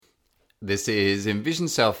This is Envision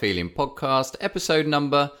Self-Healing Podcast, episode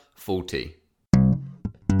number 40.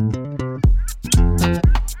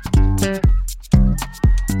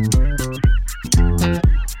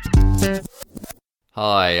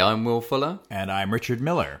 Hi, I'm Will Fuller. And I'm Richard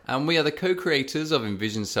Miller. And we are the co-creators of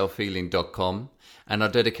EnvisionSelfHealing.com and are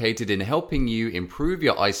dedicated in helping you improve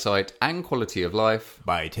your eyesight and quality of life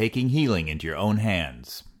by taking healing into your own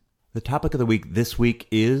hands. The topic of the week this week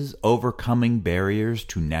is Overcoming Barriers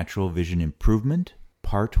to Natural Vision Improvement,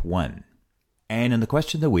 Part 1. And in the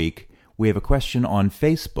question of the week, we have a question on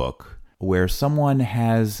Facebook where someone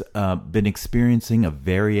has been experiencing a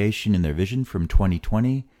variation in their vision from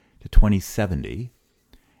 2020 to 2070,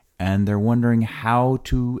 and they're wondering how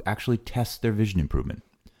to actually test their vision improvement.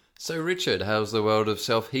 So, Richard, how's the world of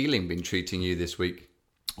self-healing been treating you this week?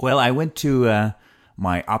 Well, I went to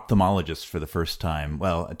my ophthalmologist for the first time.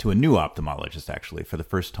 Well, to a new ophthalmologist, actually, for the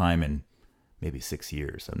first time in maybe 6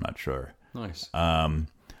 years. I'm not sure. Nice.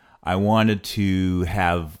 I wanted to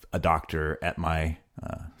have a doctor at my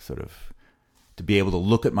to be able to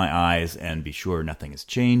look at my eyes and be sure nothing is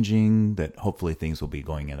changing, that hopefully things will be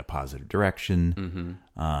going in a positive direction,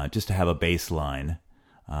 just to have a baseline.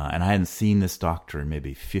 And I hadn't seen this doctor in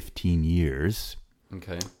maybe 15 years.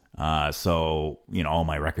 Okay. So, all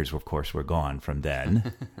my records, of course, were gone from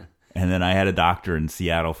then. And then I had a doctor in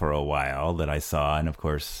Seattle for a while that I saw, and of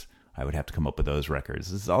course, I would have to come up with those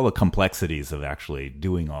records. This is all the complexities of actually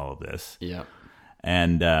doing all of this. Yeah.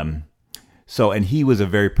 And and he was a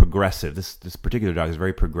very progressive, this particular doctor is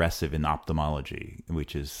very progressive in ophthalmology,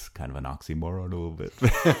 which is kind of an oxymoron a little bit.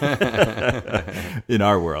 In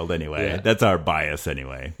our world, anyway. Yeah. That's our bias,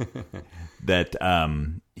 anyway. That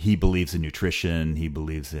he believes in nutrition, he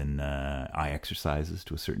believes in eye exercises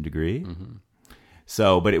to a certain degree.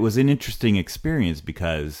 Mm-hmm. But it was an interesting experience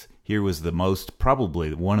because here was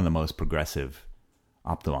probably one of the most progressive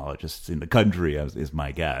ophthalmologists in the country, is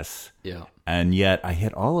my guess. Yeah. And yet I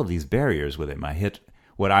hit all of these barriers with him. I hit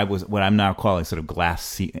what I'm now calling sort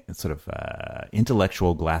of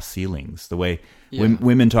intellectual glass ceilings. The way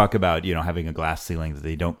women talk about, having a glass ceiling that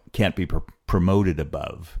they can't be promoted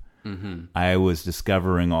above. Mm-hmm. I was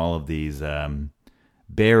discovering all of these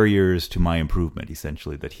barriers to my improvement,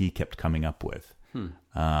 essentially, that he kept coming up with.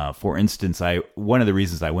 For instance, one of the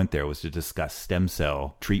reasons I went there was to discuss stem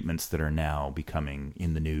cell treatments that are now becoming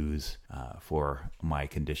in the news for my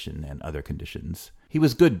condition and other conditions. He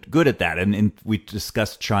was good at that, and we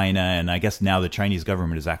discussed China, and I guess now the Chinese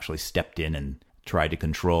government has actually stepped in and tried to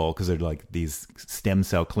control, because they're like, these stem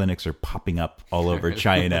cell clinics are popping up all over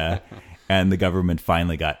China, and the government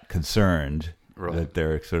finally got concerned that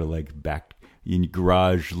they're sort of like back in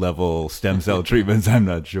garage level stem cell treatments. I'm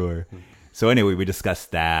not sure. So anyway, we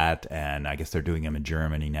discussed that, and I guess they're doing them in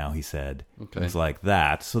Germany now, he said. Okay. Things like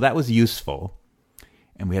that. So that was useful,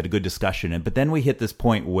 and we had a good discussion. But then we hit this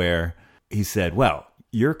point where he said, well,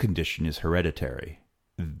 your condition is hereditary.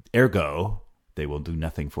 Ergo, they will do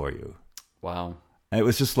nothing for you. Wow. And it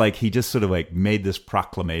was just like he just sort of like made this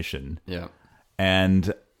proclamation. Yeah.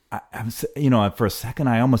 And, for a second,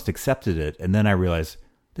 I almost accepted it, and then I realized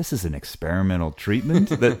this is an experimental treatment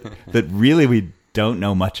that really we don't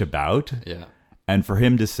know much about. Yeah. And for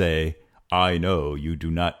him to say, I know you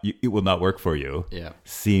do not, it will not work for you,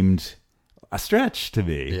 seemed a stretch to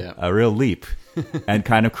me, a real leap, and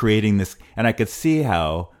kind of creating this. And I could see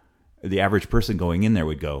how the average person going in there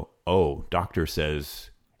would go, oh, doctor says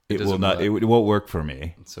it won't work for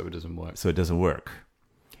me. So it doesn't work. So it doesn't work.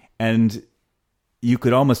 And you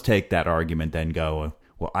could almost take that argument then go,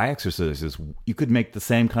 well, eye exercises, you could make the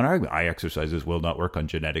same kind of argument. Eye exercises will not work on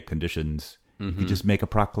genetic conditions. Mm-hmm. You just make a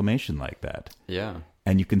proclamation like that. Yeah.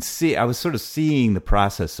 And you can see, I was sort of seeing the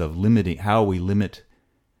process of how we limit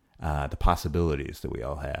the possibilities that we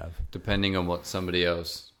all have. Depending on what somebody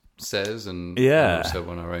else says and also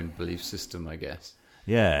on our own belief system, I guess.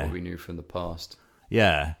 Yeah. What we knew from the past.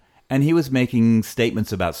 Yeah. And he was making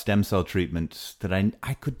statements about stem cell treatments that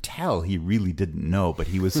I could tell he really didn't know, but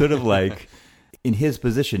he was sort of like, in his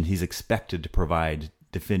position, he's expected to provide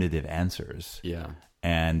definitive answers. Yeah.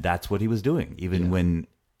 And that's what he was doing, even when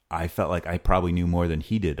I felt like I probably knew more than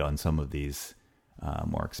he did on some of these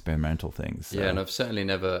more experimental things. So. Yeah, and I've certainly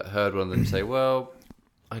never heard one of them say, well,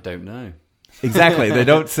 I don't know. Exactly, they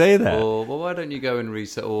don't say that. Or, well, why don't you go and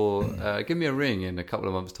research, or give me a ring in a couple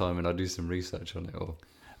of months' time and I'll do some research on it. Or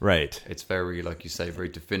Right. It's very, like you say, very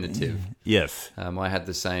definitive. Yes. I had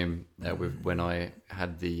the same when I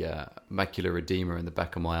had the macular edema in the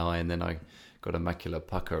back of my eye, and then I got a macular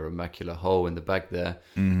pucker, a macular hole in the back there.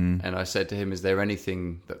 Mm-hmm. And I said to him, is there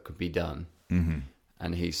anything that could be done? Mm-hmm.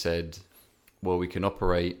 And he said, well, we can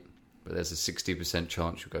operate, but there's a 60%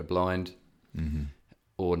 chance you'll go blind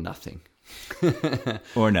or nothing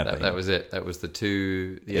Or nothing. That was it. That was the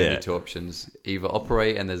only two options. Either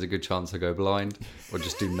operate and there's a good chance I go blind, or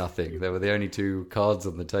just do nothing. They were the only two cards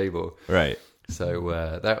on the table. Right.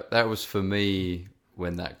 So that was for me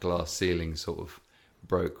when that glass ceiling sort of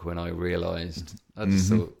broke, when I realized, I just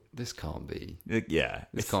thought, this can't be.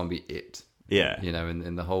 This can't be it. Yeah. You know,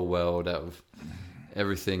 in the whole world, out of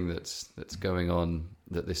everything that's going on,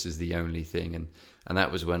 that this is the only thing. And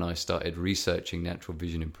that was when I started researching natural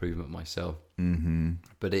vision improvement myself. Mm-hmm.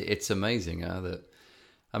 But it's amazing that,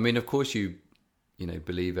 I mean, of course you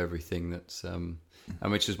believe everything that's, and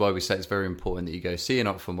which is why we say it's very important that you go see an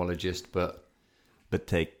ophthalmologist, but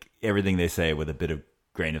take everything they say with a bit of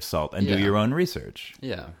grain of salt and do your own research.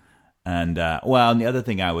 Yeah. And, and the other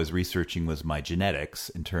thing I was researching was my genetics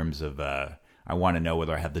in terms of, I want to know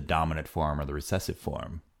whether I have the dominant form or the recessive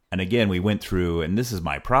form. And again, we went through, and this is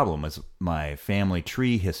my problem, is my family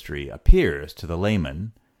tree history appears to the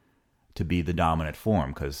layman to be the dominant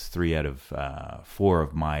form, because 3 out of 4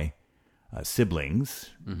 of my siblings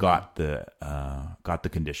got the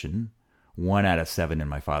condition. 1 out of 7 in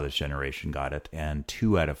my father's generation got it, and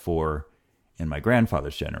 2 out of 4 in my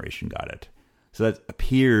grandfather's generation got it. So that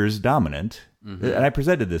appears dominant. And I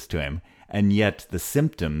presented this to him, and yet the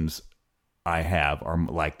symptoms I have are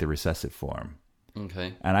like the recessive form.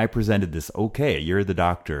 Okay. And I presented this, okay, you're the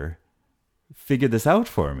doctor, figure this out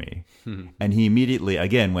for me. And he immediately,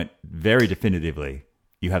 again, went very definitively,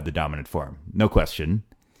 you have the dominant form, no question.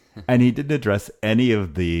 And he didn't address any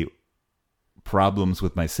of the problems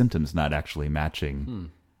with my symptoms not actually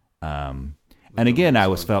matching. And again,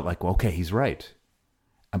 I felt like, well, okay, he's right.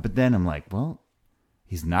 But then I'm like, well,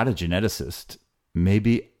 he's not a geneticist.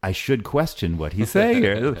 Maybe I should question what he's saying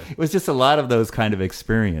here. It was just a lot of those kind of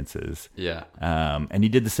experiences. Yeah. And he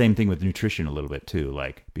did the same thing with nutrition a little bit too.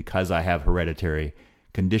 Like, because I have hereditary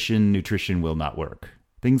condition, nutrition will not work.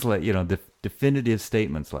 Things like, definitive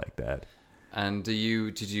statements like that. And are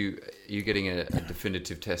you getting a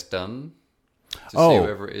definitive test done to see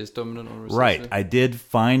whether it is dominant or recessive? Right. I did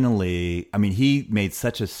finally. I mean, he made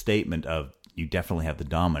such a statement of, you definitely have the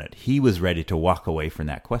dominant. He was ready to walk away from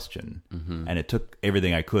that question. And it took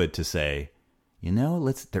everything I could to say,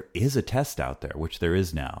 there is a test out there, which there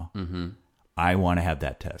is now. I want to have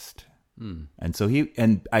that test. And so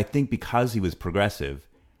I think because he was progressive,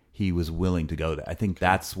 he was willing to go there. I think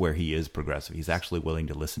that's where he is progressive. He's actually willing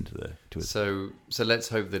to listen to his. So let's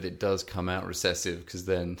hope that it does come out recessive, because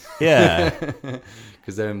then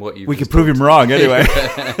because then we can prove him wrong anyway.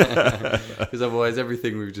 Because otherwise,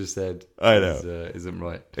 everything we've just said isn't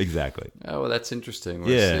right. Exactly. Oh well, that's interesting.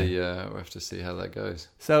 We'll have to see how that goes.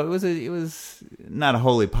 So it was not a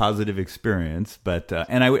wholly positive experience, but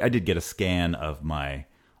and I did get a scan of my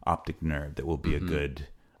optic nerve that will be a good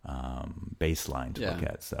baseline to look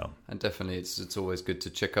at. So, and definitely it's always good to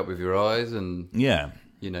check up with your eyes, and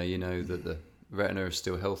you know that the retina is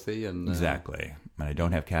still healthy, and exactly. And I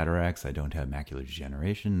don't have cataracts, I don't have macular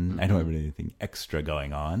degeneration, I don't have anything extra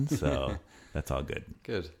going on, so that's all good.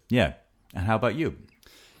 Good. Yeah. And how about you?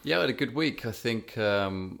 Yeah, I had a good week. I think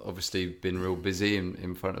obviously been real busy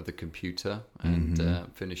in front of the computer and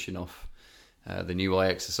finishing off the new Eye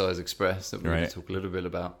Exercise Express that we're going to talk a little bit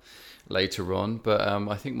about later on. But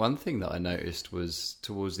I think one thing that I noticed was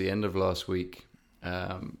towards the end of last week,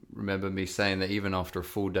 remember me saying that even after a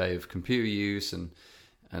full day of computer use and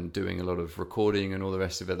doing a lot of recording and all the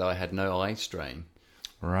rest of it, that I had no eye strain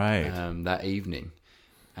that evening.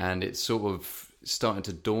 And it's sort of starting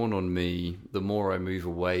to dawn on me the more I move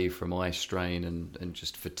away from eye strain and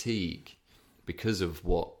just fatigue, because of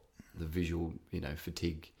what the visual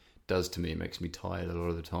fatigue does to me. It makes me tired a lot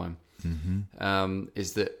of the time.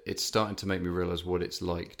 Is that it's starting to make me realize what it's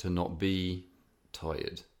like to not be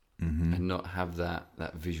tired and not have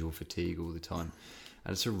that visual fatigue all the time.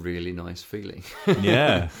 And it's a really nice feeling.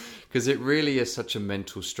 Yeah. Because it really is such a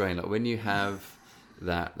mental strain. Like when you have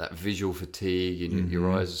that visual fatigue and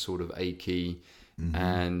your eyes are sort of achy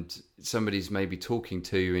and somebody's maybe talking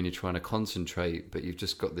to you and you're trying to concentrate, but you've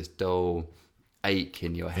just got this dull ache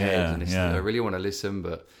in your head. And it's like, I really want to listen,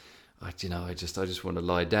 but I just want to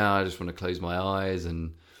lie down. I just want to close my eyes.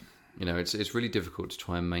 And, it's really difficult to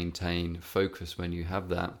try and maintain focus when you have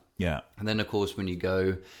that. Yeah. And then, of course, when you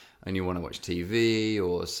go and you want to watch TV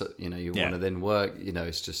or, you want to then work,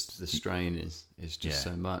 it's just the strain is just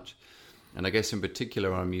so much. And I guess in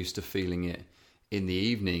particular, I'm used to feeling it in the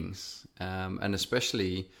evenings. And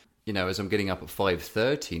especially, as I'm getting up at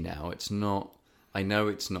 5:30 now, I know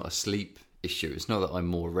it's not a sleep issue. It's not that I'm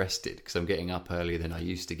more rested because I'm getting up earlier than I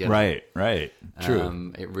used to get up. Right.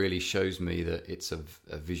 True. It really shows me that it's a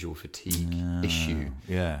visual fatigue issue.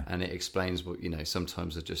 Yeah. And it explains what,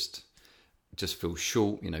 sometimes I just just feel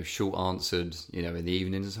short answered, in the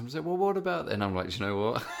evenings. And someone said, well, what about, and I'm like, you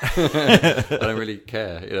know what? I don't really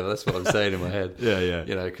care. That's what I'm saying in my head. Yeah.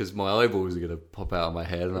 Because my eyeballs are going to pop out of my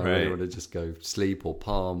head and I really want to just go sleep or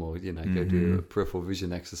palm or, go do a peripheral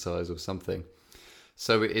vision exercise or something.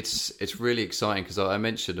 So it's really exciting because I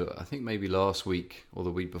mentioned, I think maybe last week or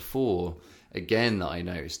the week before, again, that I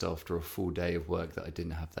noticed after a full day of work that I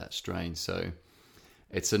didn't have that strain. So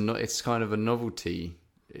it's kind of a novelty.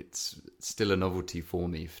 It's still a novelty for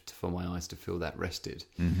me for my eyes to feel that rested.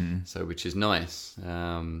 So which is nice that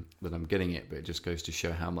I'm getting it, but it just goes to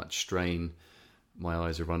show how much strain my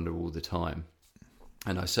eyes are under all the time.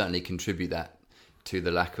 And I certainly contribute that to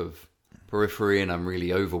the lack of periphery, and I'm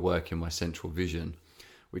really overworking my central vision,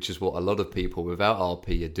 which is what a lot of people without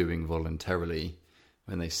RP are doing voluntarily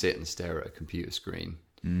when they sit and stare at a computer screen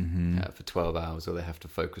for 12 hours, or they have to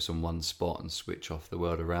focus on one spot and switch off the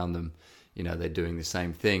world around them. They're doing the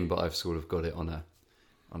same thing, but I've sort of got it on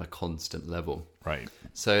a constant level. Right.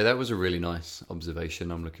 So that was a really nice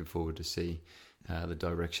observation. I'm looking forward to see the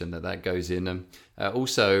direction that goes in.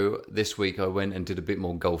 Also, this week I went and did a bit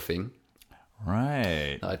more golfing.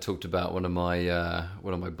 Right. I talked about one of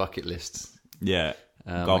my bucket lists. Yeah.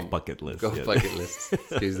 Golf bucket list. Bucket list.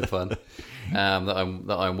 Excuse the fun.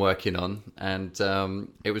 That I'm working on, and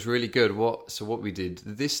it was really good. What we did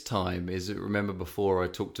this time is, remember before I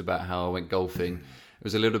talked about how I went golfing. It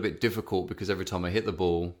was a little bit difficult because every time I hit the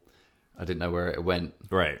ball, I didn't know where it went.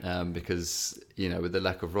 Right. Because with the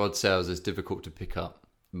lack of rod cells, it's difficult to pick up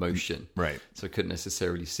motion. Right. So I couldn't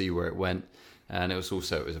necessarily see where it went. And it was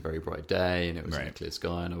a very bright day, and it was in a clear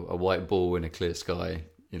sky, and a white ball in a clear sky,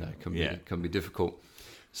 can be difficult.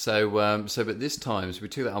 So, but this time, so we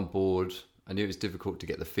took that on board. I knew it was difficult to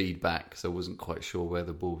get the feedback, so I wasn't quite sure where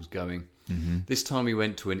the ball was going. This time we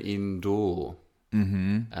went to an indoor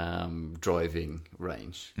driving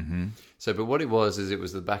range. So, but what it was is it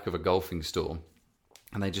was the back of a golfing store,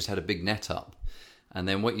 and they just had a big net up. And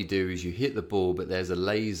then what you do is you hit the ball, but there's a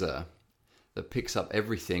laser that picks up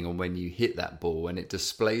everything on when you hit that ball, and it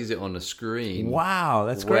displays it on a screen. Wow,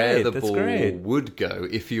 that's great. Where the ball would go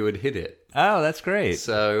if you had hit it. Oh, that's great.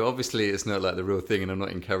 So obviously it's not like the real thing, and I'm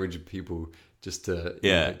not encouraging people just to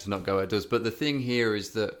to not go outdoors. But the thing here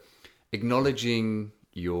is that acknowledging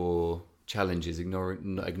your challenges,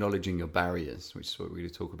 acknowledging your barriers, which is what we're going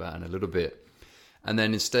to talk about in a little bit. And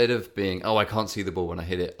then instead of being, I can't see the ball when I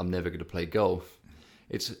hit it, I'm never going to play golf.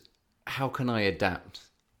 It's how can I adapt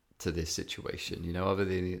to this situation, other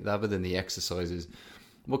than the exercises,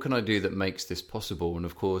 what can I do that makes this possible? And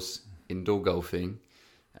of course, indoor golfing,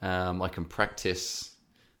 I can practice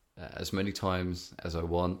as many times as I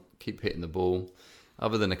want, keep hitting the ball,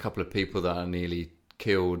 other than a couple of people that I nearly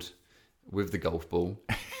killed with the golf ball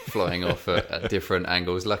flying off at different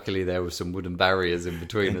angles. Luckily, there were some wooden barriers in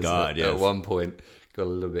between us. At one point, got a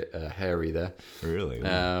little bit hairy there. Really?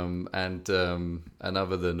 And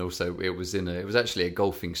other than also, it was actually a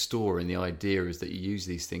golfing store, and the idea is that you use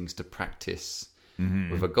these things to practice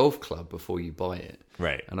with a golf club before you buy it.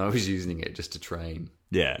 Right. And I was using it just to train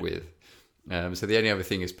with. So the only other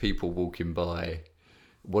thing is people walking by,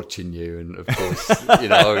 watching you, and of course,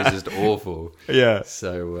 I was just awful. Yeah.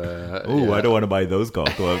 So, I don't want to buy those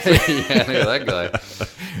golf clubs. Yeah, that guy.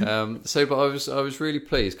 But I was really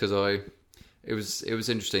pleased because it was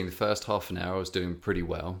interesting. The first half an hour I was doing pretty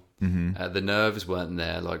well. The nerves weren't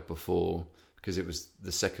there like before because it was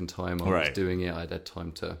the second time I was doing it. I'd had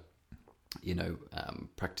time to,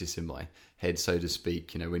 practice in my head, so to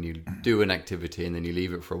speak. When you do an activity and then you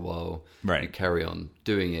leave it for a while, you carry on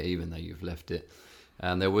doing it even though you've left it.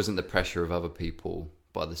 And there wasn't the pressure of other people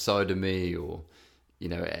by the side of me or,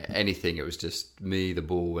 anything. It was just me, the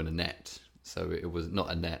ball, and a net. So it was not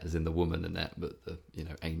a net as in the woman a net, but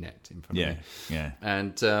a net in front of me. Yeah.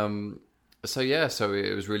 And so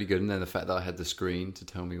it was really good. And then the fact that I had the screen to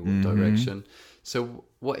tell me what direction. So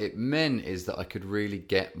what it meant is that I could really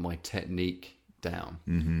get my technique down.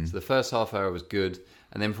 So the first half hour was good.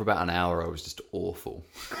 And then for about an hour, I was just awful.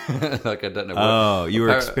 Like I don't know. Oh, you were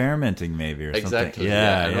experimenting maybe or exactly, something.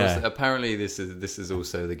 Yeah. Also, apparently, this is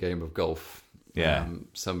also the game of golf. Yeah.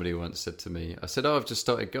 Somebody once said to me, I said, I've just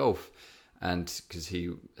started golf. And because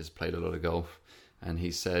he has played a lot of golf. And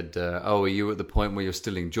he said, are you at the point where you're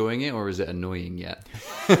still enjoying it, or is it annoying yet?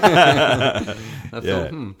 I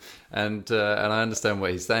thought, And I understand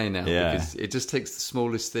what he's saying now, because it just takes the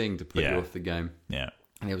smallest thing to put you off the game. Yeah.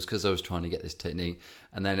 And it was because I was trying to get this technique.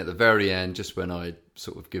 And then at the very end, just when I'd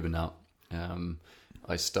sort of given up,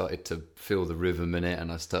 I started to feel the rhythm in it,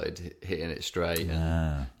 and I started hitting it straight.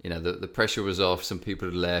 And, the pressure was off. Some people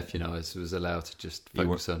had left. I was allowed to just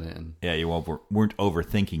focus on it. And you weren't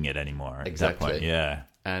overthinking it anymore. Exactly. At that point. Yeah.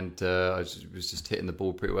 and was just hitting the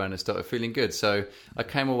ball pretty well, and I started feeling good. So I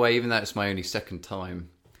came away, even though it's my only second time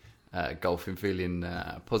golfing, feeling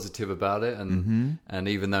positive about it, and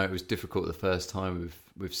even though it was difficult the first time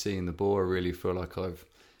with seeing the ball, I really feel like I've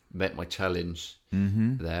met my challenge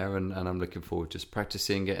there, and I'm looking forward to just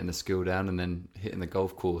practicing, getting the skill down, and then hitting the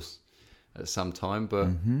golf course at some time. But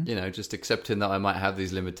just accepting that I might have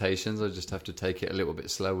these limitations. I just have to take it a little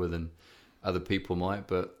bit slower than other people might,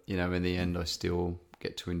 but in the end I still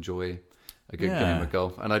get to enjoy a good game of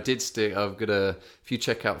golf. And I've got if you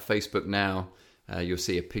check out Facebook now, you'll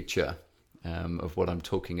see a picture of what I'm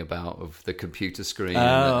talking about, of the computer screen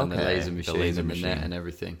and the laser machine and the net and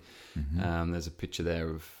everything. There's a picture there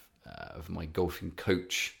of my golfing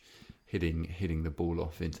coach hitting the ball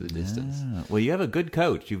off into the distance. Well, you have a good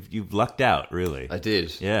coach. You've lucked out, really. I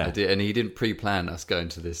did. Yeah. I did. And he didn't pre-plan us going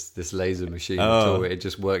to this laser machine at all. It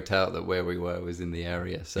just worked out that where we were was in the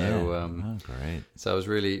area. So great. So I was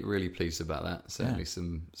really, really pleased about that. Certainly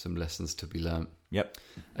some lessons to be learnt. Yep.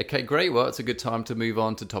 Okay, great. Well, it's a good time to move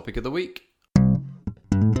on to topic of the week.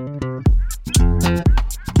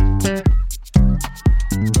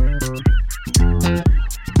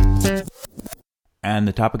 And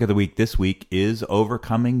the topic of the week this week is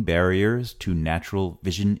Overcoming Barriers to Natural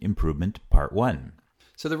Vision Improvement, Part 1.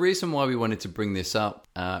 So the reason why we wanted to bring this up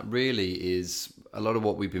really is a lot of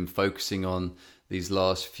what we've been focusing on these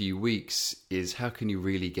last few weeks is how can you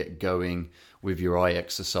really get going with your eye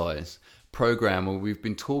exercise program. Well, we've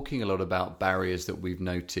been talking a lot about barriers that we've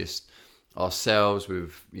noticed ourselves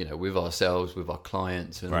with our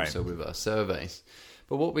clients, and also with our surveys.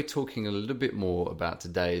 But what we're talking a little bit more about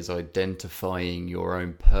today is identifying your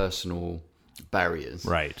own personal barriers,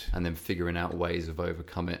 right, and then figuring out ways of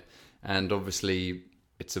overcome it. And obviously,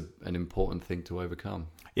 it's an important thing to overcome.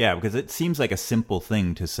 Yeah, because it seems like a simple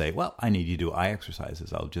thing to say, well, I need you to do eye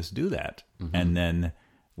exercises. I'll just do that. And then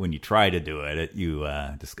when you try to do it,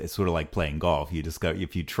 it's sort of like playing golf. You discover,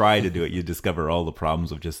 if you try to do it, you discover all the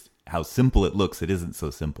problems of just how simple it looks. It isn't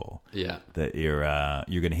so simple. Yeah, that you're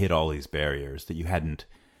going to hit all these barriers that you hadn't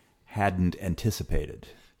anticipated.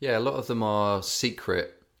 Yeah, a lot of them are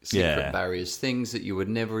secret barriers, things that you would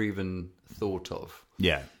never even thought of.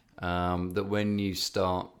 Yeah, that when you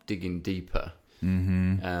start digging deeper,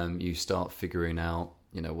 you start figuring out,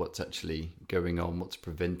 what's actually going on, what's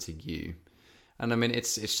preventing you. And I mean,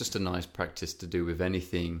 it's just a nice practice to do with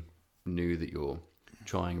anything new that you're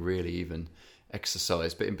trying, really, even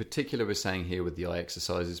exercise. But in particular, we're saying here with the eye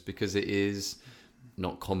exercises, because it is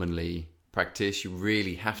not commonly practiced. You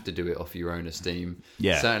really have to do it off your own esteem.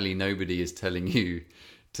 Yeah. Certainly nobody is telling you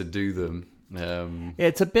to do them.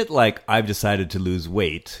 It's a bit like I've decided to lose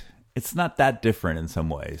weight. It's not that different in some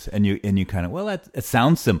ways. And you kind of, it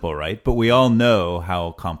sounds simple, right? But we all know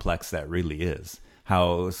how complex that really is.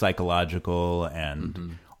 How psychological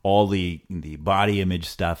and all the body image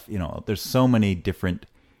stuff, there's so many different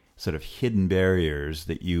sort of hidden barriers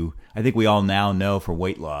that I think we all now know for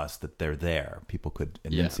weight loss that they're there. People could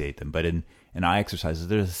enunciate them. But in eye exercises,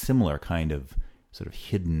 there's a similar kind of sort of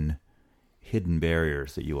hidden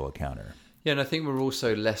barriers that you will encounter. Yeah, and I think we're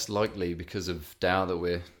also less likely, because of doubt that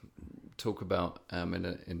we'll talk about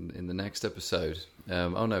in the next episode.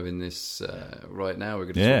 In this right now we're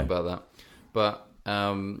going to talk about that. But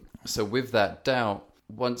so with that doubt,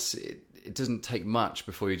 once it doesn't take much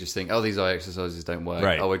before you just think, oh, these eye exercises don't work.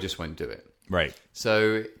 Right. Oh, I just won't do it. Right.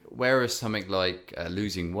 So whereas something like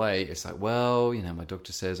losing weight, it's like, well, my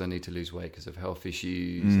doctor says I need to lose weight because of health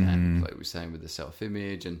issues, and like we were saying with the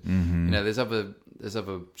self-image, and there's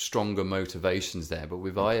other stronger motivations there. But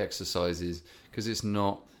with eye exercises, because it's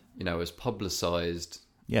not as publicized,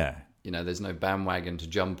 there's no bandwagon to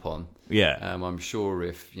jump on. Yeah. I'm sure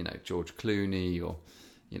if George Clooney or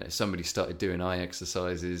somebody started doing eye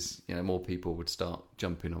exercises, more people would start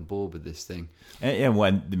jumping on board with this thing.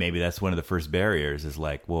 And maybe that's one of the first barriers is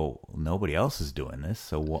like, well, nobody else is doing this.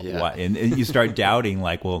 So why? And you start doubting,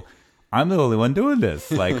 like, well, I'm the only one doing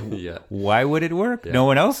this. Like, why would it work? Yeah. No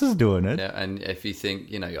one else is doing it. Yeah. And if you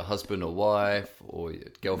think, your husband or wife or your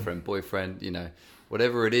girlfriend, boyfriend,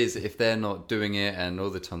 whatever it is, if they're not doing it, and all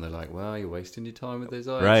the time they're like, well, you're wasting your time with those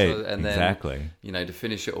eyes. Right. And then, exactly. To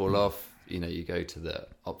finish it all off, you go to the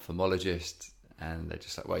ophthalmologist and they're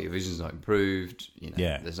just like, well, your vision's not improved.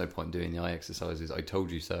 There's no point doing the eye exercises. I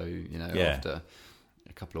told you so, after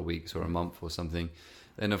a couple of weeks or a month or something.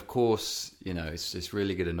 Then, of course, it's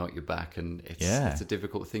really going to knock you back, and it's a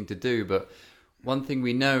difficult thing to do. But one thing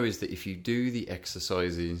we know is that if you do the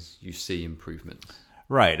exercises, you see improvements.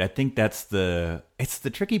 Right. I think it's the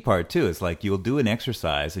tricky part too. It's like you'll do an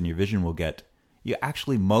exercise and your vision will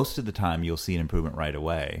most of the time you'll see an improvement right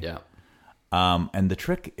away. Yeah. And the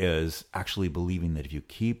trick is actually believing that if you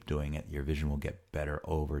keep doing it, your vision will get better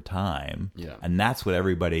over time. Yeah. And that's what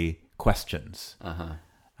everybody questions. Uh-huh.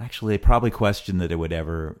 Actually, they probably question that it would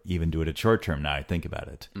ever even do it at short term now I think about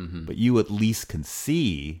it. Mm-hmm. But you at least can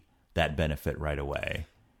see that benefit right away.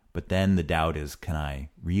 But then the doubt is, can I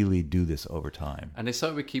really do this over time? And it's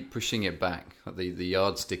like we keep pushing it back. The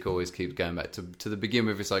yardstick always keeps going back to the begin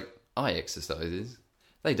with. It's like, eye exercises,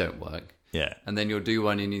 they don't work. Yeah. And then you'll do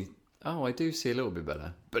one and I do see a little bit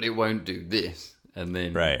better. But it won't do this. And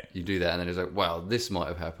then you do that and then it's like, wow, this might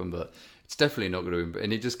have happened, but it's definitely not going to.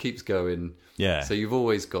 And it just keeps going. Yeah. So you've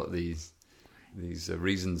always got these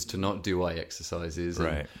reasons to not do eye exercises. And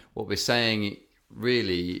right. what we're saying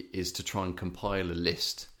really is to try and compile a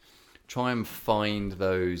list. Try and find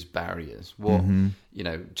those barriers. What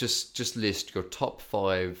just list your top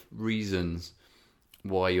 5 reasons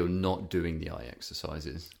why you're not doing the eye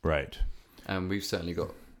exercises. Right. And we've certainly got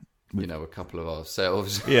a couple of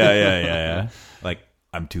ourselves. Yeah. Like,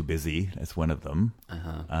 I'm too busy. That's one of them.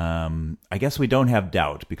 Uh-huh. I guess we don't have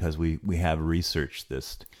doubt because we have researched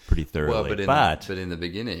this pretty thoroughly. Well, but in the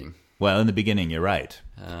beginning. Well, in the beginning, you're right.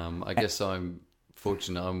 I guess I'm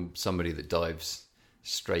fortunate. I'm somebody that dives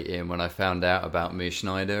straight in. When I found out about Mir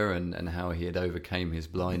Schneider and how he had overcame his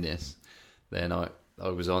blindness, then I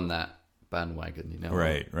was on that bandwagon.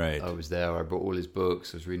 Right. I was there. I brought all his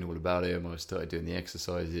books. I was reading all about him. I started doing the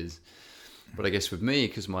exercises. But I guess with me,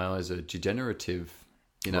 because my eyes are degenerative,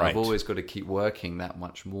 right. I've always got to keep working that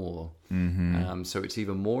much more. Mm-hmm. So it's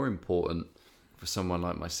even more important for someone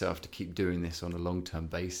like myself to keep doing this on a long-term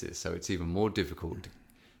basis. So it's even more difficult to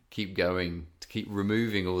keep going, to keep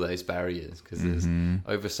removing all those barriers, because there's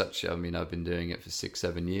I've been doing it for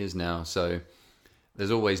 6-7 years now. So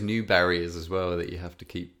there's always new barriers as well that you have to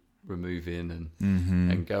keep removing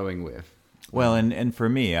and going with. Well, and for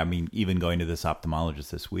me, I mean, even going to this ophthalmologist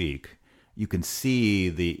this week, you can see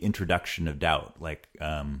the introduction of doubt, like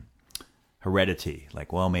heredity.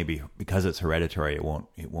 Like, well, maybe because it's hereditary, it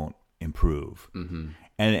won't improve. Mm-hmm.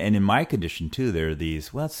 And in my condition too, there are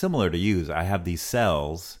these. Well, it's similar to you. I have these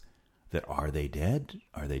cells that are they dead?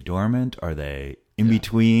 Are they dormant? Are they in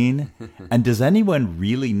between? And does anyone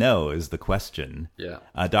really know? Is the question. Yeah.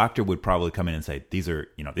 A doctor would probably come in and say, these are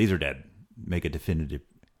dead. Make a definitive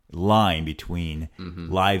line between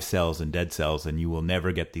live cells and dead cells, and you will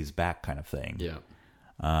never get these back, kind of thing. Yeah.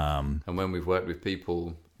 And when we've worked with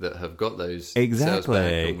people that have got those cells exactly,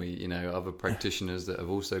 back, and we, other practitioners that have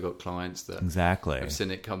also got clients that have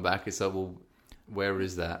seen it come back, it's like, well, where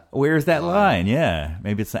is that? Where's that line? Yeah,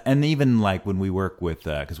 maybe it's not. And even like when we work with,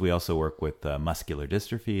 because we also work with muscular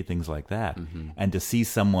dystrophy, things like that, and to see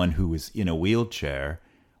someone who is in a wheelchair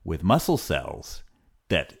with muscle cells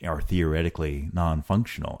that are theoretically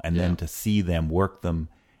non-functional, and then to see them work them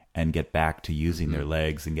and get back to using their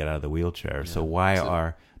legs and get out of the wheelchair. Yeah. So why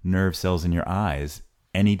are nerve cells in your eyes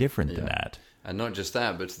any different than that? And not just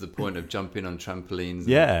that, but to the point of jumping on trampolines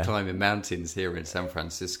and climbing mountains here in San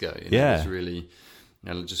Francisco. It's really,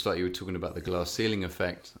 just like you were talking about the glass ceiling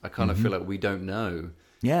effect, I kind of feel like we don't know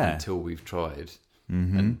until we've tried,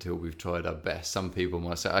 until we've tried our best. Some people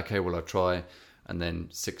might say, okay, well, I'll try. And then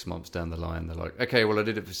 6 months down the line, they're like, okay, well, I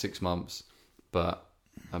did it for 6 months, but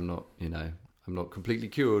I'm not completely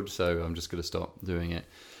cured, so I'm just going to stop doing it.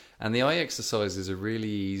 And the eye exercises are really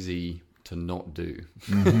easy to not do.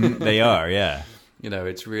 They are, yeah.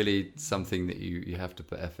 It's really something that you have to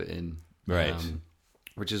put effort in. Right.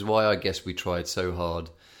 Which is why I guess we tried so hard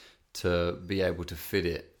to be able to fit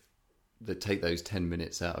it, that take those 10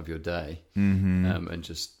 minutes out of your day and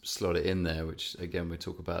just slot it in there, which again, we'll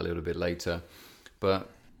talk about a little bit later.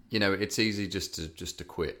 But, it's easy just to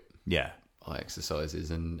quit. Yeah. Eye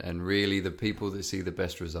exercises, and really the people that see the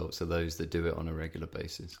best results are those that do it on a regular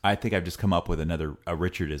basis. I think I've just come up with a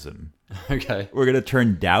Richardism. Okay. We're going to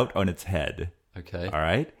turn doubt on its head. Okay. All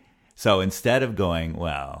right? So instead of going,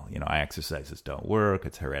 well, eye exercises don't work,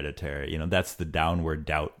 it's hereditary, that's the downward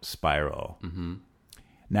doubt spiral. Mm-hmm.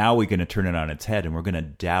 Now we're going to turn it on its head, and we're going to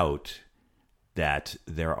doubt that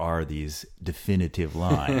there are these definitive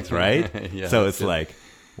lines, right? Yeah, so it's like,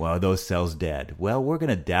 well, are those cells dead? Well, we're going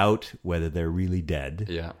to doubt whether they're really dead.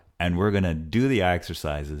 Yeah. And we're going to do the eye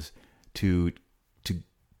exercises to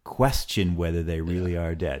question whether they really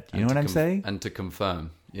are dead. You know what I'm saying? And to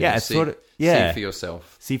confirm. It's see, sort of, see for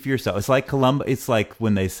yourself. See for yourself. It's like Columbus. It's like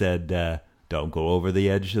when they said, don't go over the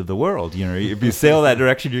edge of the world. If you sail that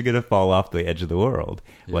direction, you're going to fall off the edge of the world.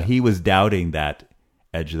 Yeah. Well, he was doubting that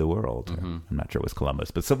edge of the world. I'm not sure it was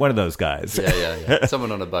Columbus, but one of those guys. Yeah.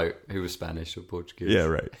 Someone on a boat who was Spanish or Portuguese. Yeah,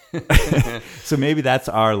 right. So maybe that's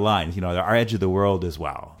our line. Our edge of the world is,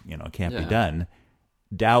 it can't be done.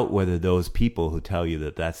 doubt whether those people who tell you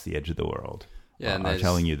that that's the edge of the world are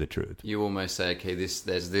telling you the truth. You almost say, okay, there's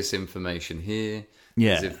this information here.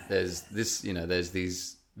 Yeah. There's this, there's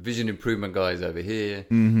these vision improvement guys over here.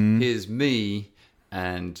 Mm-hmm. Here's me,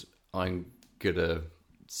 and I'm gonna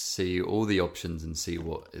see all the options and see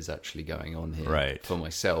what is actually going on here for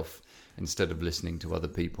myself, instead of listening to other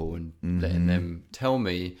people and letting them tell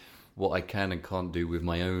me what I can and can't do with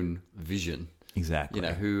my own vision. Exactly.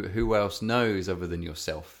 Who else knows other than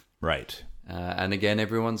yourself? Right. And again,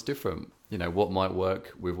 everyone's different. What might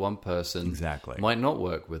work with one person might not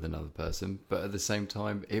work with another person, but at the same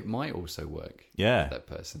time, it might also work with that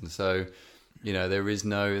person. So, there is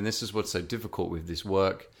no, and this is what's so difficult with this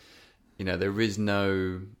work, there is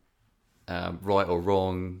no right or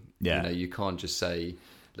wrong. Yeah. You can't just say,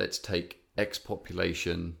 let's take X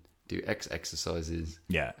population, do X exercises,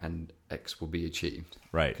 and X will be achieved.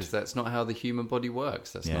 Right. Because that's not how the human body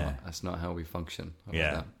works. That's not how we function.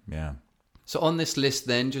 Yeah. So on this list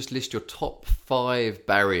then, just list your top 5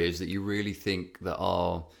 barriers that you really think that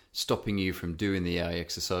are stopping you from doing the AI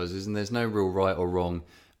exercises. And there's no real right or wrong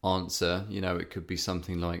answer. It could be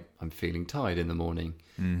something like, I'm feeling tired in the morning,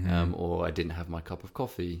 or I didn't have my cup of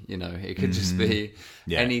coffee. It could just be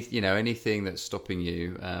anything that's stopping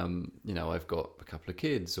you. I've got a couple of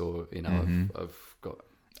kids, or, I've got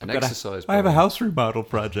an exercise. I have a house remodel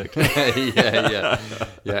project. Yeah.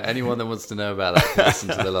 Anyone that wants to know about that can listen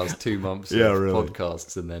to the last 2 months of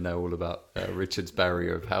podcasts, and they know all about Richard's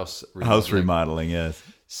barrier of house remodeling. House remodeling, yes.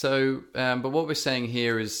 So, but what we're saying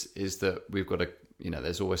here is that we've got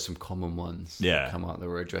there's always some common ones that come out that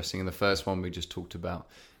we're addressing. And the first one we just talked about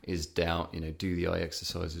is doubt. Do the eye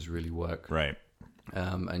exercises really work? Right.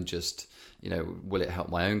 And just, will it help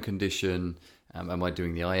my own condition? Am I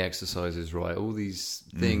doing the eye exercises right? All these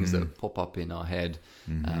things that pop up in our head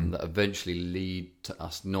that eventually lead to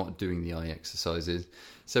us not doing the eye exercises.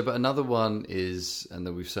 So, but another one is, and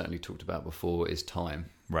that we've certainly talked about before, is time.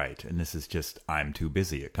 Right. And this is just, I'm too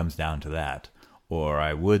busy. It comes down to that. Or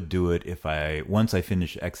I would do it once I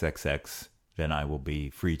finish XXX, then I will be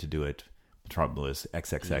free to do it. The trouble is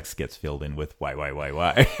XXX gets filled in with Y.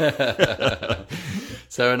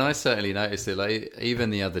 So, and I certainly noticed it, like even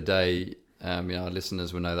the other day, our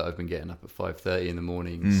listeners will know that I've been getting up at 5:30 in the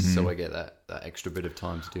mornings, so I get that extra bit of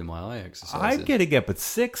time to do my eye exercises. I'm getting up at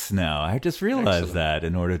 6 now. I just realized that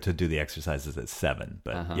in order to do the exercises at 7.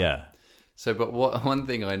 But So, but one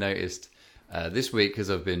thing I noticed this week, because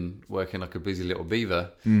I've been working like a busy little beaver,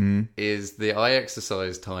 is the eye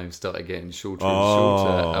exercise time started getting shorter and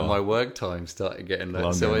shorter, and my work time started getting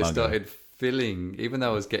longer. So I started feeling, even though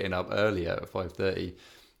I was getting up earlier at 5:30,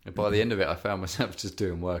 and by the end of it, I found myself just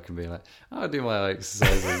doing work and being like, I'll do my eye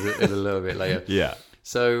exercises a little bit later. Yeah.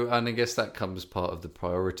 So, and I guess that comes part of the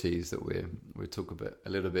priorities that we'll talk a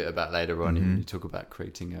little bit about later on. You talk about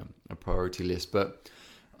creating a priority list, but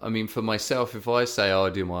I mean, for myself, if I say I'll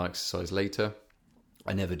do my exercise later,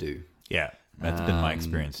 I never do. Yeah, that's been my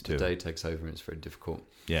experience too. The day takes over and it's very difficult.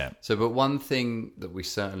 Yeah. So, but one thing that we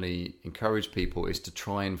certainly encourage people is to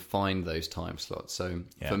try and find those time slots. So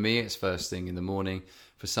for me, it's first thing in the morning.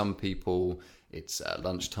 For some people, it's at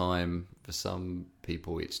lunchtime. For some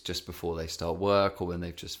people, it's just before they start work or when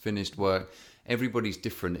they've just finished work. Everybody's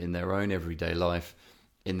different in their own everyday life,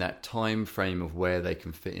 in that time frame of where they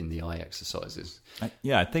can fit in the eye exercises.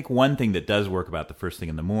 I think one thing that does work about the first thing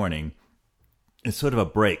in the morning is sort of a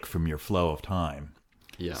break from your flow of time.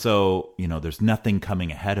 Yeah. So, there's nothing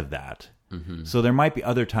coming ahead of that. So there might be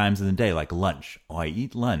other times in the day, like lunch. Oh, I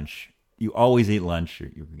eat lunch. You always eat lunch.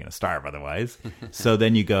 You're going to starve otherwise. So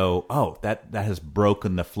then you go, oh, that has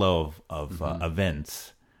broken the flow of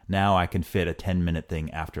events. Now I can fit a 10-minute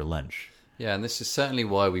thing after lunch. Yeah, and this is certainly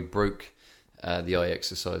why we broke the eye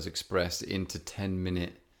exercise express into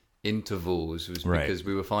 10-minute intervals, was because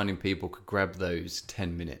we were finding people could grab those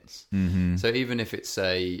 10 minutes. So even if it's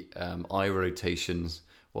say eye rotations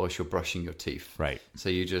whilst you're brushing your teeth, right? So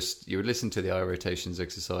you would listen to the eye rotations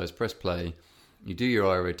exercise, press play, you do your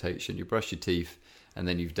eye rotation, you brush your teeth, and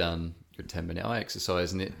then you've done your 10-minute eye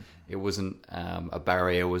exercise. And it wasn't a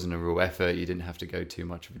barrier, it wasn't a real effort. You didn't have to go too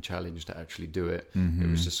much of a challenge to actually do it. It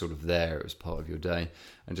was just sort of there. It was part of your day.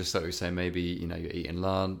 And just like we say, maybe you're eating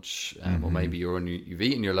lunch, or maybe you've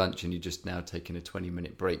eaten your lunch and you're just now taking a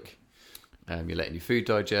 20-minute break. You're letting your food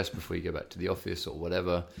digest before you go back to the office or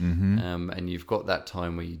whatever. And you've got that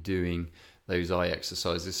time where you're doing those eye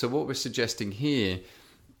exercises. So what we're suggesting here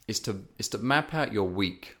is to map out your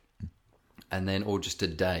week, and then, or just a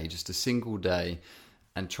day, just a single day,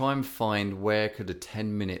 and try and find where could a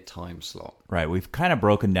 10-minute time slot. Right. We've kind of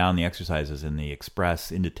broken down the exercises in the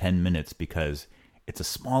Express into 10 minutes because it's a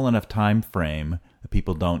small enough time frame that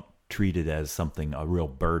people don't treated as something, a real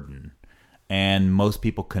burden. And most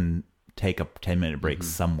people can take a 10-minute break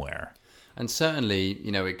somewhere. And certainly,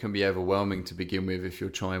 it can be overwhelming to begin with if you're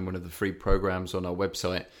trying one of the free programs on our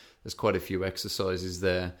website. There's quite a few exercises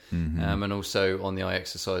there. And also on the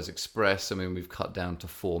iExercise Express, we've cut down to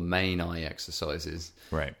 4 main iExercises.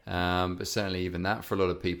 Right. But certainly even that for a lot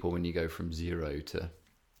of people, when you go from 0 to,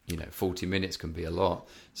 40 minutes can be a lot.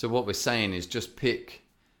 So what we're saying is just pick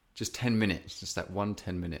just 10 minutes, just that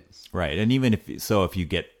 10 minutes. Right. And even if you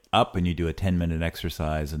get up and you do a 10-minute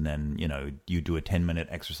exercise, and then, you do a 10-minute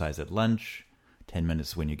exercise at lunch, 10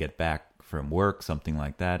 minutes when you get back from work, something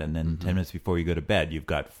like that, and then 10 minutes before you go to bed, you've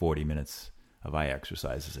got 40 minutes of eye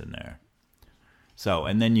exercises in there. So,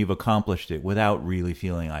 and then you've accomplished it without really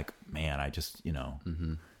feeling like, man, I just,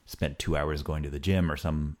 spent 2 hours going to the gym or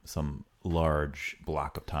some large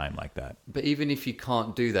block of time like that. But even if you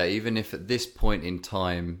can't do that, even if at this point in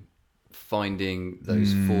time, finding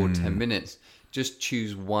those 10 minutes, just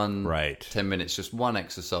choose one 10 minutes, just one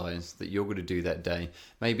exercise that you're going to do that day.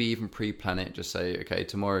 Maybe even pre-plan it. Just say, okay,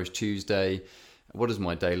 tomorrow's Tuesday. What does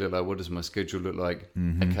my day look like? What does my schedule look like?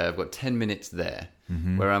 Okay, I've got 10 minutes there.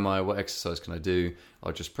 Where am I? What exercise can I do?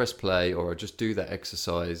 I'll just press play, or I'll just do that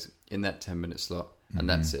exercise in that 10-minute slot, and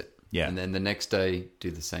that's it. Yeah. And then the next day,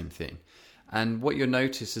 do the same thing. And what you'll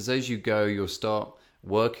notice is as you go, you'll start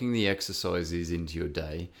working the exercises into your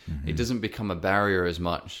day. It doesn't become a barrier as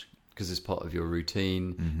much, because it's part of your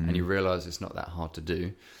routine, and you realize it's not that hard to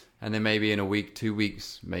do. And then maybe in a week, 2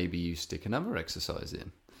 weeks, maybe you stick another exercise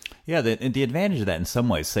in. Yeah, the advantage of that in some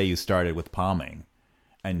ways, say you started with palming,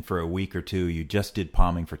 and for a week or two you just did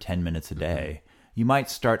palming for 10 minutes a day, you might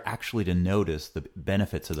start actually to notice the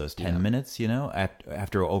benefits of those 10 minutes,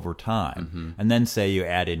 after over time. And then say you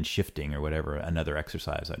add in shifting or whatever another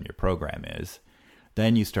exercise on your program is.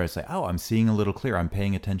 Then you start to say, oh, I'm seeing a little clearer. I'm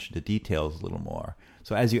paying attention to details a little more.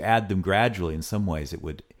 So as you add them gradually, in some ways,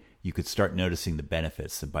 you could start noticing the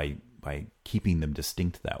benefits by keeping them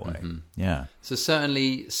distinct that way. Yeah. So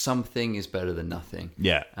certainly something is better than nothing.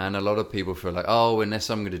 Yeah. And a lot of people feel like, oh, unless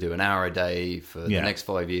I'm going to do an hour a day for the next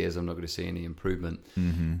 5 years, I'm not going to see any improvement.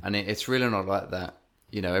 And it's really not like that.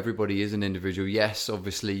 Everybody is an individual. Yes,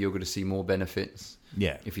 obviously you're going to see more benefits.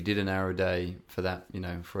 Yeah. If you did an hour a day for that,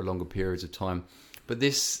 for a longer periods of time. But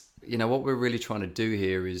this, what we're really trying to do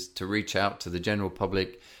here is to reach out to the general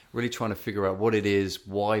public, really trying to figure out what it is,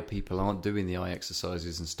 why people aren't doing the eye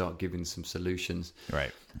exercises, and start giving some solutions.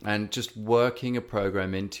 Right. And just working a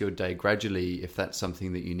program into your day gradually, if that's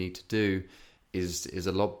something that you need to do, is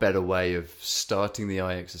a lot better way of starting the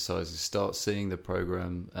eye exercises, start seeing the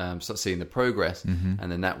program, start seeing the progress, and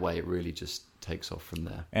then that way it really just takes off from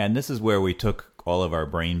there. And this is where we took all of our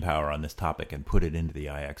brain power on this topic and put it into the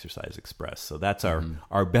iExercise Express. So that's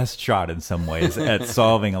our best shot in some ways at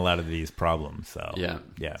solving a lot of these problems. So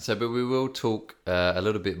yeah. So, but we will talk a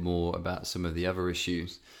little bit more about some of the other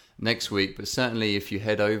issues next week. But certainly, if you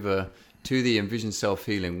head over to the Envision Self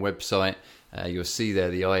Healing website, you'll see there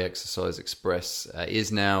the iExercise Express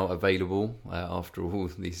is now available after all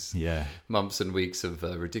these months and weeks of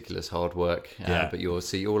ridiculous hard work. But you'll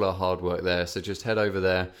see all our hard work there. So just head over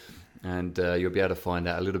there, and you'll be able to find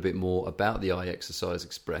out a little bit more about the iExercise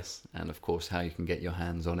Express, and of course how you can get your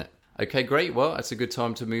hands on it. Okay, great. Well, it's a good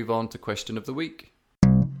time to move on to question of the week.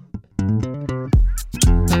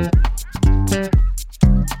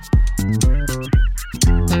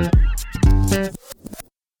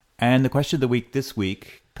 And the question of the week this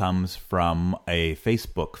week comes from a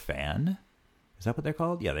Facebook fan. Is that what they're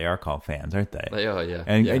called? Yeah, they are called fans, aren't they? They are, yeah.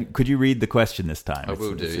 And could you read the question this time? I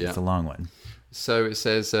will do, yeah. It's a long one. So it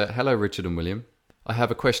says, hello, Richard and William. I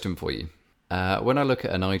have a question for you. When I look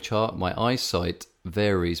at an eye chart, my eyesight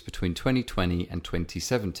varies between 2020 and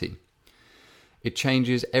 2070. It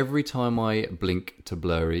changes every time I blink to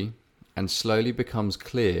blurry and slowly becomes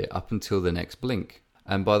clear up until the next blink.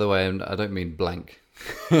 And by the way, I don't mean blank.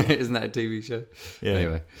 Isn't that a TV show? Yeah.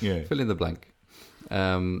 Anyway, fill in the blank.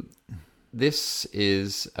 This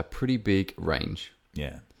is a pretty big range.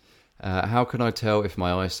 Yeah. How can I tell if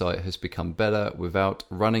my eyesight has become better without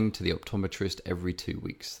running to the optometrist every 2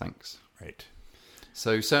 weeks? Thanks. Right.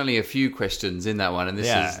 So certainly a few questions in that one, and this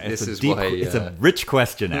is why it's a rich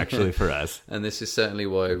question actually for us. And this is certainly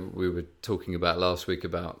why we were talking about last week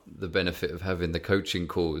about the benefit of having the coaching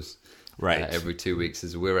calls every 2 weeks,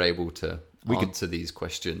 is we're able to answer these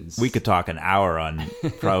questions. We could talk an hour on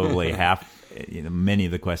probably many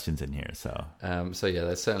of the questions in here. So yeah,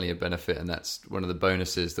 there's certainly a benefit, and that's one of the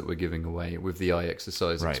bonuses that we're giving away with the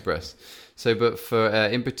iExercise Express. So, but for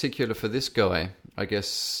in particular for this guy, I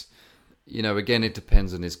guess, again, it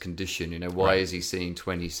depends on his condition. Why is he seeing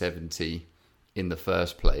 20/70 in the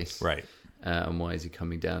first place? Right. and why is he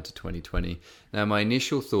coming down to 20/20? Now, my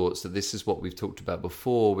initial thoughts that this is what we've talked about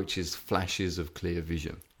before, which is flashes of clear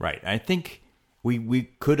vision. Right. I think we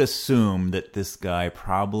could assume that this guy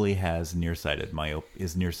probably has nearsighted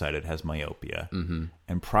has myopia,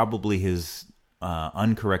 and probably his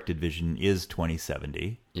uncorrected vision is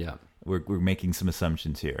 20/70. Yeah. We're making some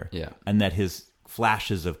assumptions here. Yeah. And that his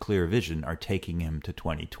flashes of clear vision are taking him to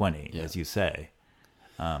 20/20, as you say.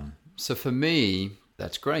 So for me,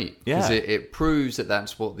 that's great. Yeah. Because it proves that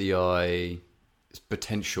that's what the eye is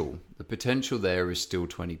potential. The potential there is still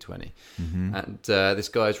 20/20. And this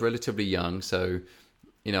guy is relatively young. So,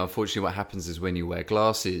 unfortunately what happens is when you wear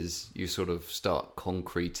glasses, you sort of start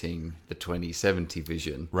concreting the 20/70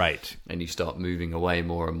 vision. Right. And you start moving away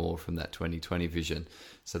more and more from that 20/20 vision.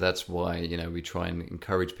 So that's why, we try and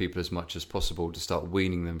encourage people as much as possible to start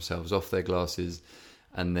weaning themselves off their glasses.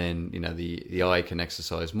 And then, the eye can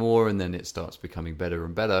exercise more, and then it starts becoming better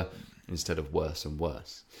and better instead of worse and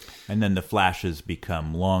worse. And then the flashes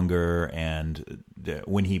become longer, and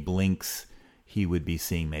when he blinks, he would be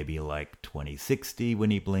seeing maybe like 20/60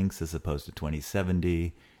 when he blinks as opposed to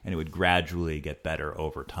 20/70, and it would gradually get better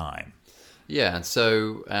over time. Yeah, and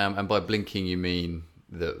so, and by blinking you mean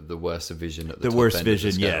the worse vision at the top worst end vision,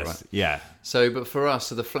 of the scale, yes, right? yeah. So, but for us,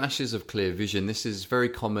 the flashes of clear vision, this is very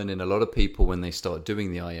common in a lot of people when they start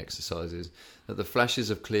doing the eye exercises, that the flashes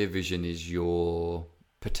of clear vision is your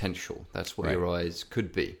potential. That's what your eyes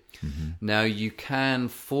could be. Now, you can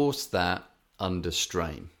force that under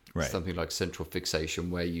strain. Right. Something like central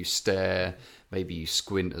fixation, where you stare, maybe you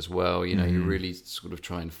squint as well. You really sort of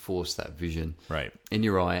try and force that vision in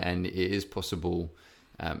your eye, and it is possible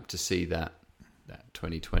to see that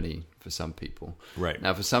 20/20 for some people. Right.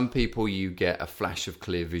 Now, for some people, you get a flash of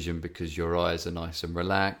clear vision because your eyes are nice and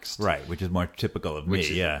relaxed. Right, which is more typical of me,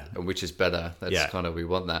 Which is better. That's kind of, we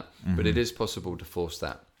want that. But it is possible to force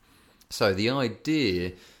that. So the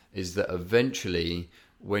idea is that eventually,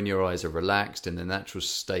 when your eyes are relaxed in the natural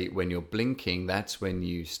state, when you're blinking, that's when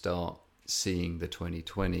you start seeing the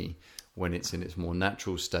 20/20, when it's in its more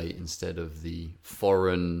natural state instead of the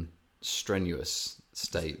foreign, strenuous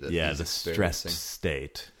state that he's the experiencing. stressed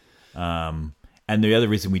state. And the other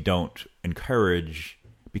reason we don't encourage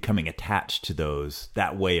becoming attached to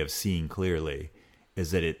that way of seeing clearly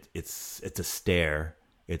is that it's a stare.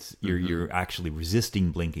 It's you're actually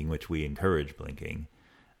resisting blinking, which we encourage blinking.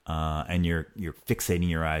 And you're fixating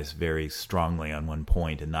your eyes very strongly on one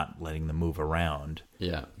point and not letting them move around.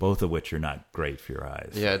 Yeah. Both of which are not great for your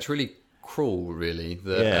eyes. Yeah, it's really cruel, really,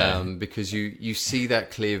 because you see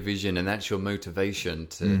that clear vision, and that's your motivation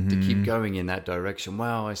to keep going in that direction.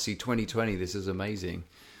 Wow, I see 20/20. This is amazing.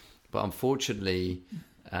 But unfortunately,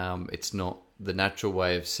 it's not the natural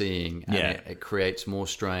way of seeing, and it creates more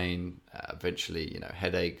strain. Eventually,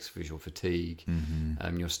 headaches, visual fatigue.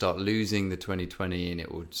 You'll start losing the 20/20, and it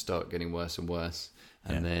will start getting worse and worse.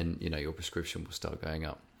 And then, your prescription will start going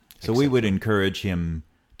up. So we would encourage him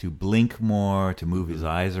to blink more, to move his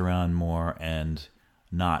eyes around more, and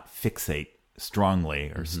not fixate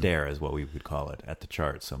strongly or stare, is what we would call it, at the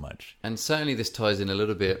chart so much. And certainly this ties in a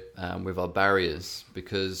little bit with our barriers,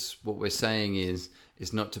 because what we're saying is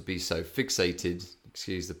not to be so fixated,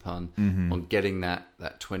 excuse the pun, on getting that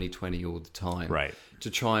 20/20 all the time. Right. To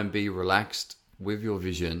try and be relaxed with your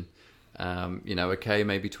vision. Okay,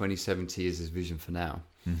 maybe 20/70 is his vision for now.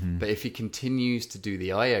 But if he continues to do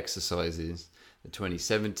the eye exercises, the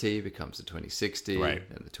 20/70 becomes the 20/60,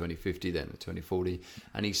 then the 20/50, then the 20/40,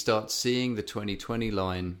 and he starts seeing the 20/20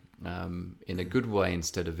 line in a good way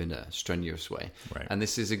instead of in a strenuous way. Right. And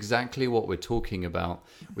this is exactly what we're talking about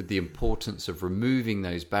with the importance of removing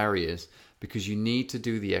those barriers, because you need to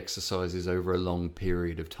do the exercises over a long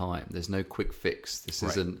period of time. There's no quick fix. This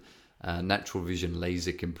isn't natural vision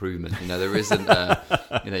LASIK improvement. There isn't,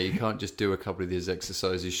 you can't just do a couple of these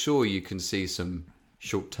exercises. Sure, you can see some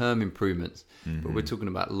short-term improvements, but we're talking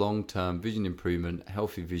about long-term vision improvement,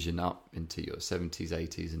 healthy vision up into your 70s,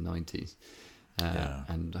 80s, and 90s,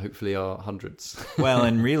 and hopefully our hundreds. Well,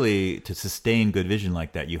 and really, to sustain good vision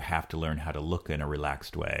like that, you have to learn how to look in a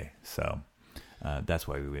relaxed way. So that's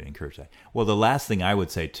why we would encourage that. Well, the last thing I would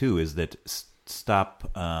say, too, is that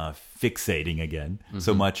stop fixating again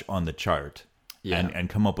so much on the chart and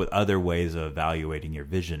come up with other ways of evaluating your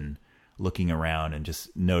vision, looking around and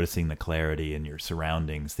just noticing the clarity in your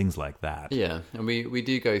surroundings, things like that. Yeah, and we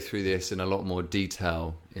do go through this in a lot more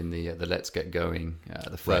detail in the Let's Get Going,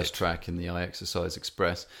 the first track in the Eye Exercise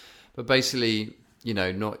Express. But basically,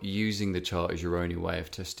 not using the chart as your only way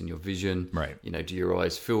of testing your vision. Right. Do your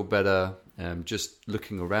eyes feel better? Just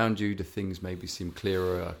looking around you, do things maybe seem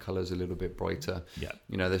clearer? Are colours a little bit brighter? Yeah.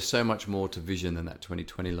 There's so much more to vision than that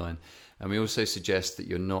 20/20 line. And we also suggest that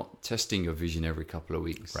you're not testing your vision every couple of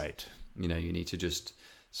weeks. Right. You need to just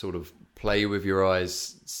sort of play with your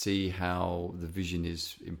eyes, see how the vision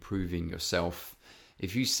is improving yourself.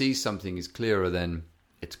 If you see something is clearer, then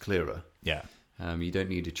it's clearer. Yeah. You don't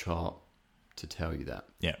need a chart to tell you that.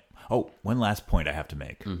 Yeah. Oh, one last point I have to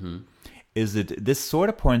make is that this sort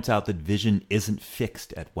of points out that vision isn't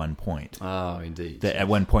fixed at one point. Oh, indeed. At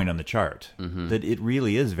one point on the chart. That it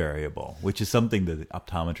really is variable, which is something that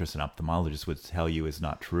optometrists and ophthalmologists would tell you is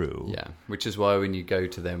not true. Yeah, which is why when you go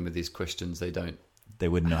to them with these questions, they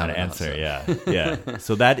wouldn't know how to answer. Yeah.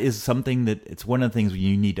 So that is something that it's one of the things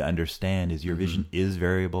you need to understand is your vision is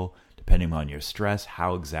variable depending on your stress,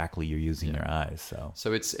 how exactly you're using your eyes.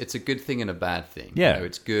 So it's a good thing and a bad thing. Yeah.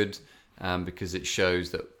 It's good because it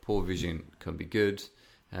shows that poor vision can be good,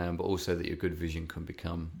 but also that your good vision can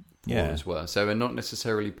become poor as well. So, and not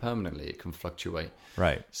necessarily permanently, it can fluctuate.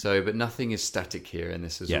 Right. So, but nothing is static here, and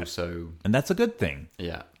this is also... And that's a good thing.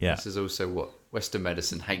 Yeah. Yeah. This is also what Western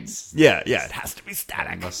medicine hates. Yeah, it has to be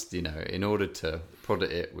static. It must, in order to prod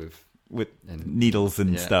it with needles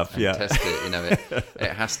and stuff. And test it.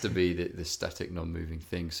 It has to be the static, non-moving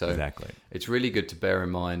thing. So exactly. It's really good to bear in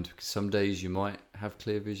mind because some days you might have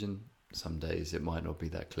clear vision, some days it might not be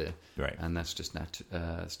that clear. Right. And that's just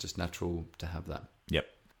it's just natural to have that. Yep.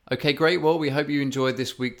 Okay, great. Well, we hope you enjoyed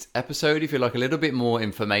this week's episode. If you'd like a little bit more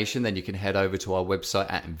information, then you can head over to our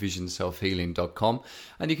website at envisionselfhealing.com,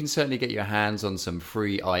 and you can certainly get your hands on some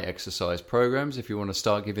free eye exercise programs if you want to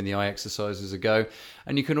start giving the eye exercises a go.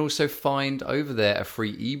 And you can also find over there a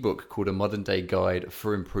free ebook called A Modern Day Guide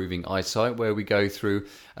for Improving Eyesight, where we go through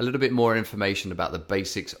a little bit more information about the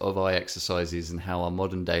basics of eye exercises and how our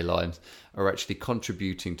modern day lives are actually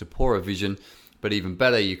contributing to poorer vision. But even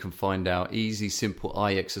better, you can find out easy, simple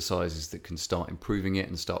eye exercises that can start improving it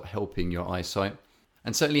and start helping your eyesight.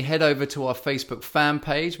 And certainly head over to our Facebook fan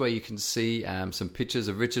page where you can see some pictures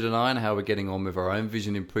of Richard and I and how we're getting on with our own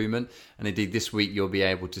vision improvement. And indeed, this week you'll be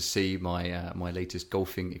able to see my my latest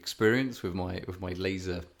golfing experience with my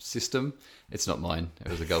laser system. It's not mine. It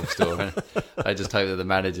was a golf store. I just hope that the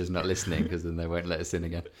manager's not listening because then they won't let us in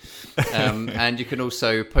again. And you can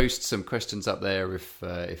also post some questions up there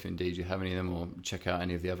if indeed you have any of them, or check out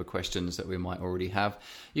any of the other questions that we might already have.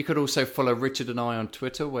 You could also follow Richard and I on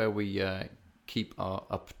Twitter where we keep our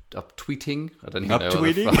up tweeting. I don't even know. I don't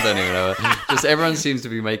even know. Just everyone seems to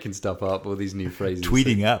be making stuff up. All these new phrases.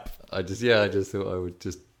 Tweeting up. I just thought I would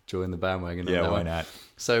just join the bandwagon. Yeah, why not?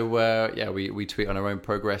 So we tweet on our own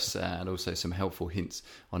progress and also some helpful hints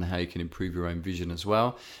on how you can improve your own vision as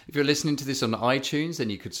well. If you're listening to this on iTunes, then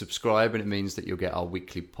you could subscribe, and it means that you'll get our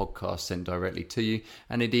weekly podcast sent directly to you.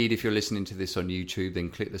 And indeed, if you're listening to this on YouTube, then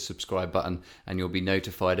click the subscribe button and you'll be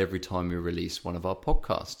notified every time we release one of our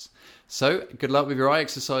podcasts. So good luck with your eye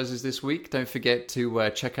exercises this week. Don't forget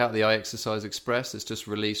to check out the Eye Exercise Express. It's just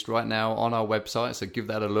released right now on our website, so give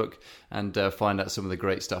that a look and find out some of the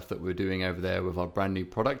great stuff that we're doing over there with our brand new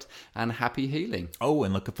product. And happy healing. Oh,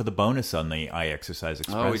 and look for the bonus on the Eye Exercise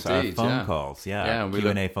Express. Indeed, phone calls. Yeah,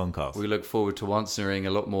 Q&A phone calls. We look forward to answering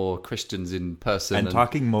a lot more questions in person. And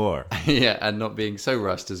talking more. Yeah, and not being so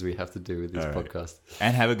rushed as we have to do with this podcast.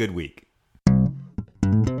 And have a good week.